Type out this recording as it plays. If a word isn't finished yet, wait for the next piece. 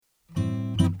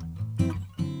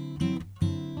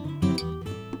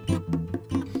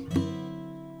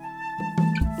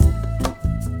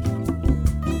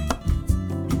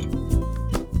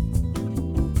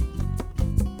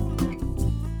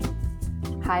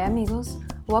Hi, amigos.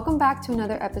 Welcome back to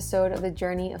another episode of the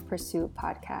Journey of Pursuit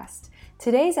podcast.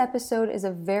 Today's episode is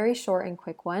a very short and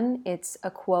quick one. It's a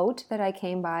quote that I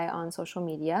came by on social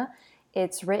media.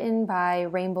 It's written by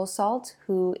rainbowsalt,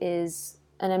 who is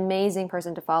an amazing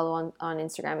person to follow on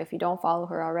Instagram. If you don't follow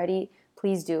her already,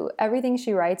 please do. Everything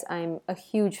she writes, I'm a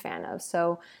huge fan of.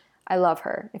 So I love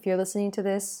her. If you're listening to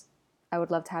this, I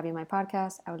would love to have you on my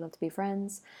podcast. I would love to be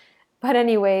friends. But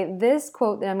anyway, this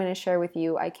quote that I'm going to share with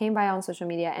you, I came by on social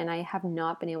media and I have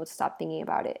not been able to stop thinking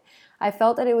about it. I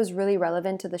felt that it was really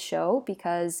relevant to the show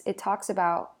because it talks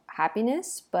about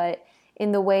happiness, but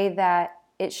in the way that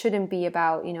it shouldn't be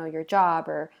about, your job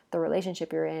or the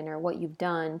relationship you're in or what you've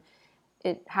done.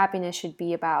 Happiness should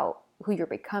be about who you're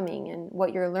becoming and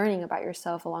what you're learning about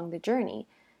yourself along the journey.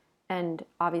 And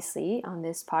obviously, on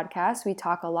this podcast, we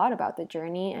talk a lot about the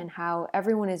journey and how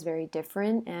everyone is very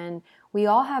different, and we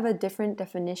all have a different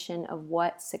definition of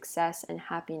what success and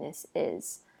happiness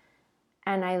is.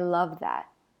 And I love that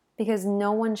because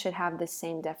no one should have the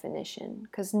same definition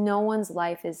because no one's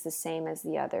life is the same as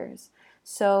the others.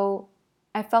 So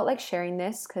I felt like sharing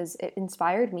this because it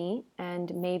inspired me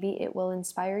and maybe it will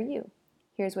inspire you.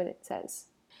 Here's what it says.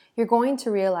 You're going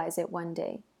to realize it one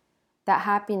day. That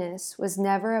happiness was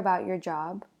never about your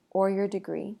job or your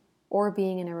degree or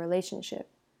being in a relationship.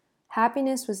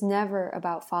 Happiness was never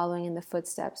about following in the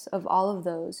footsteps of all of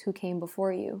those who came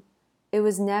before you. It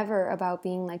was never about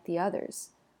being like the others.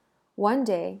 One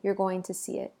day you're going to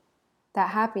see it.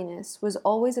 That happiness was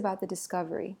always about the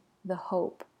discovery, the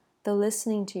hope, the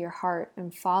listening to your heart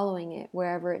and following it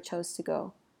wherever it chose to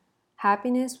go.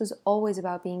 Happiness was always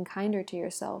about being kinder to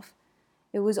yourself.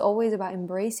 It was always about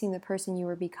embracing the person you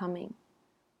were becoming.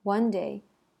 One day,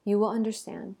 you will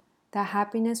understand that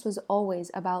happiness was always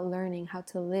about learning how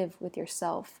to live with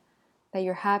yourself, that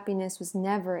your happiness was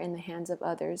never in the hands of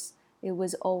others. It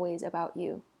was always about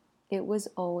you. It was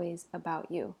always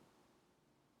about you.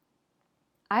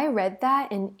 I read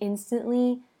that and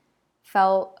instantly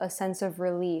felt a sense of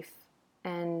relief.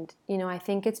 And, I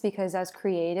think it's because as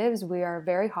creatives, we are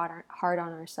very hard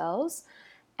on ourselves.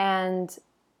 And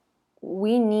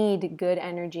we need good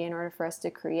energy in order for us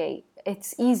to create.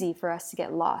 It's easy for us to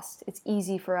get lost. It's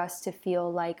easy for us to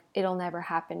feel like it'll never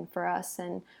happen for us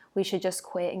and we should just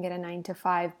quit and get a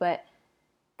 9-to-5. But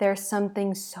there's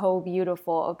something so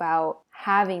beautiful about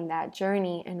having that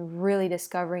journey and really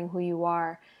discovering who you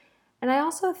are. And I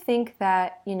also think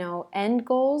that, end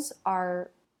goals are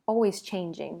always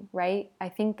changing, right? I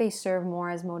think they serve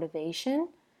more as motivation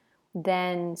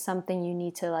than something you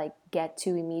need to get to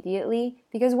immediately.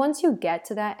 Because once you get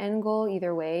to that end goal,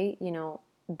 either way,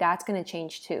 that's going to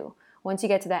change too. Once you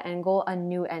get to that end goal, a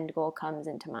new end goal comes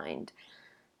into mind.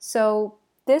 So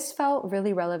this felt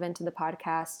really relevant to the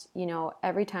podcast.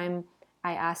 Every time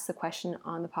I ask the question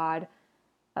on the pod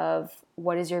of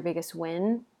what is your biggest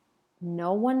win,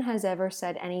 no one has ever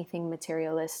said anything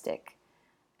materialistic.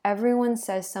 Everyone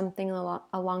says something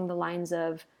along the lines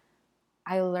of,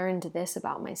 I learned this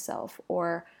about myself,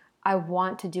 or I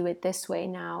want to do it this way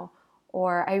now,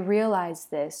 or I realized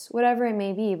this, whatever it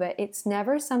may be, but it's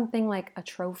never something like a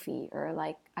trophy or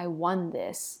like I won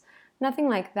this. Nothing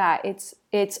like that.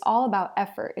 It's all about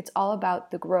effort. It's all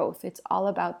about the growth. It's all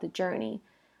about the journey.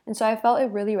 And so I felt it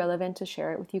really relevant to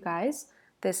share it with you guys,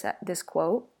 this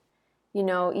quote.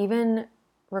 Even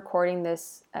recording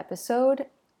this episode,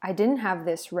 I didn't have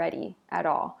this ready at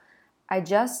all. I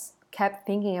just kept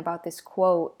thinking about this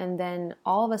quote, and then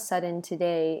all of a sudden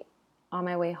today on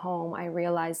my way home I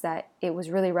realized that it was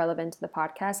really relevant to the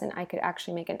podcast and I could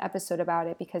actually make an episode about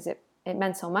it because it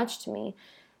meant so much to me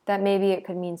that maybe it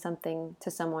could mean something to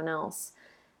someone else.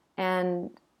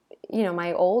 And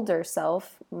my older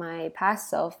self, my past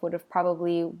self, would have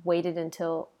probably waited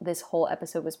until this whole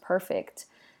episode was perfect,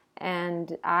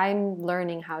 and I'm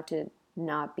learning how to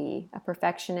not be a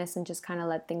perfectionist and just kind of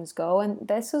let things go. And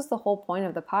this was the whole point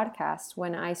of the podcast.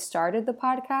 When I started the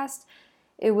podcast,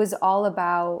 it was all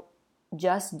about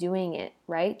just doing it,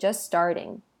 right? Just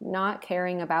starting, not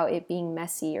caring about it being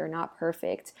messy or not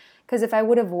perfect. Because if I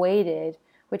would have waited,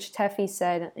 which Teffy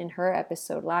said in her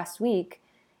episode last week,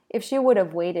 if she would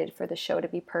have waited for the show to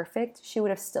be perfect, she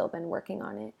would have still been working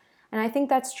on it. And I think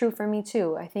that's true for me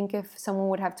too. I think if someone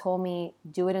would have told me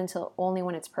do it until only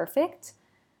when it's perfect,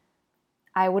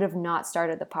 I would have not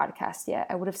started the podcast yet.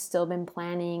 I would have still been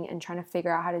planning and trying to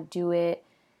figure out how to do it.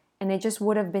 And it just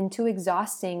would have been too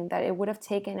exhausting that it would have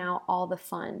taken out all the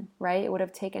fun, right? It would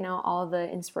have taken out all the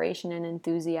inspiration and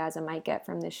enthusiasm I get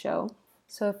from this show.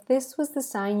 So if this was the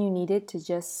sign you needed to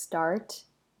just start,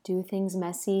 do things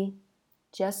messy,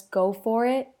 just go for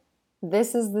it,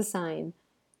 this is the sign.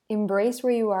 Embrace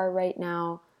where you are right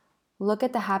now. Look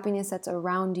at the happiness that's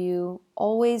around you.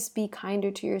 Always be kinder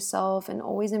to yourself and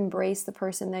always embrace the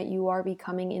person that you are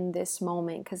becoming in this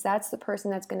moment, because that's the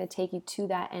person that's going to take you to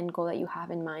that end goal that you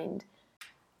have in mind.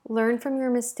 Learn from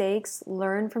your mistakes,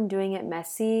 learn from doing it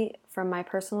messy. From my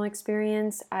personal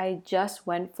experience, I just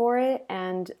went for it,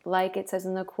 and like it says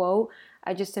in the quote,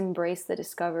 I just embraced the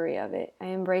discovery of it. I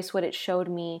embraced what it showed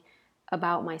me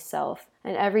about myself.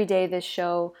 And every day this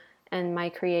show and my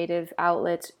creative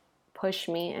outlets push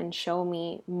me and show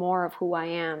me more of who I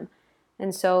am.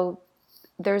 And so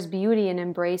there's beauty in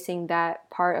embracing that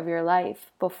part of your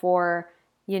life before,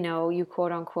 you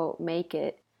quote unquote make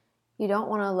it. You don't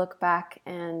want to look back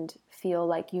and feel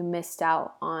like you missed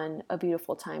out on a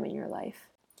beautiful time in your life.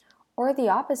 Or the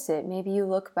opposite, maybe you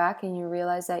look back and you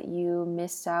realize that you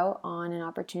missed out on an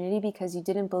opportunity because you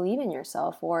didn't believe in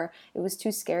yourself or it was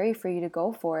too scary for you to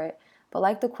go for it. But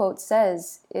like the quote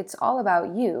says, it's all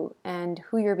about you and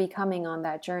who you're becoming on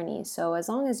that journey. So as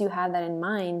long as you have that in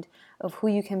mind of who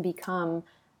you can become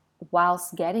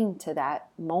whilst getting to that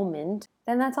moment,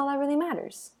 then that's all that really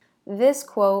matters. This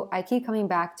quote, I keep coming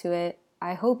back to it.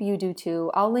 I hope you do too.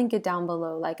 I'll link it down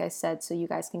below, like I said, so you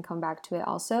guys can come back to it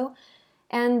also.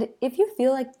 And if you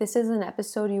feel like this is an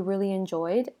episode you really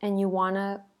enjoyed and you want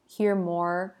to hear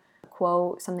more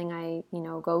quote, something I,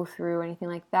 go through or anything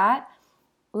like that,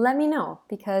 let me know,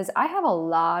 because I have a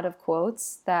lot of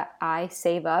quotes that I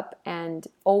save up and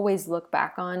always look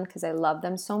back on because I love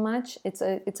them so much. It's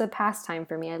a pastime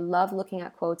for me. I love looking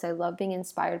at quotes. I love being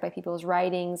inspired by people's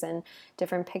writings and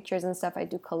different pictures and stuff. I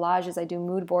do collages, I do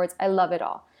mood boards. I love it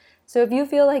all. So if you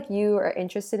feel like you are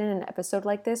interested in an episode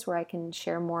like this where I can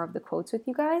share more of the quotes with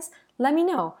you guys, let me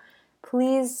know.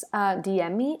 Please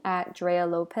DM me at Drea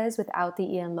Lopez without the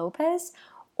Ian Lopez.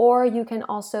 Or you can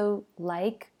also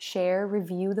share,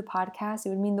 review the podcast. It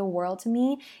would mean the world to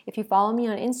me. If you follow me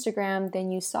on Instagram,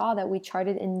 then you saw that we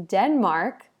charted in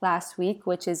Denmark last week,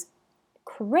 which is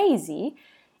crazy.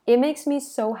 It makes me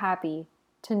so happy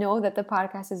to know that the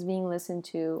podcast is being listened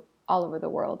to all over the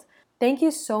world. Thank you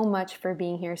so much for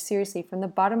being here. Seriously, from the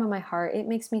bottom of my heart, it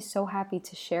makes me so happy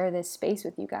to share this space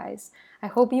with you guys. I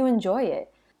hope you enjoy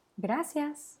it.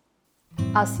 Gracias.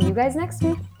 I'll see you guys next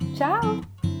week. Ciao.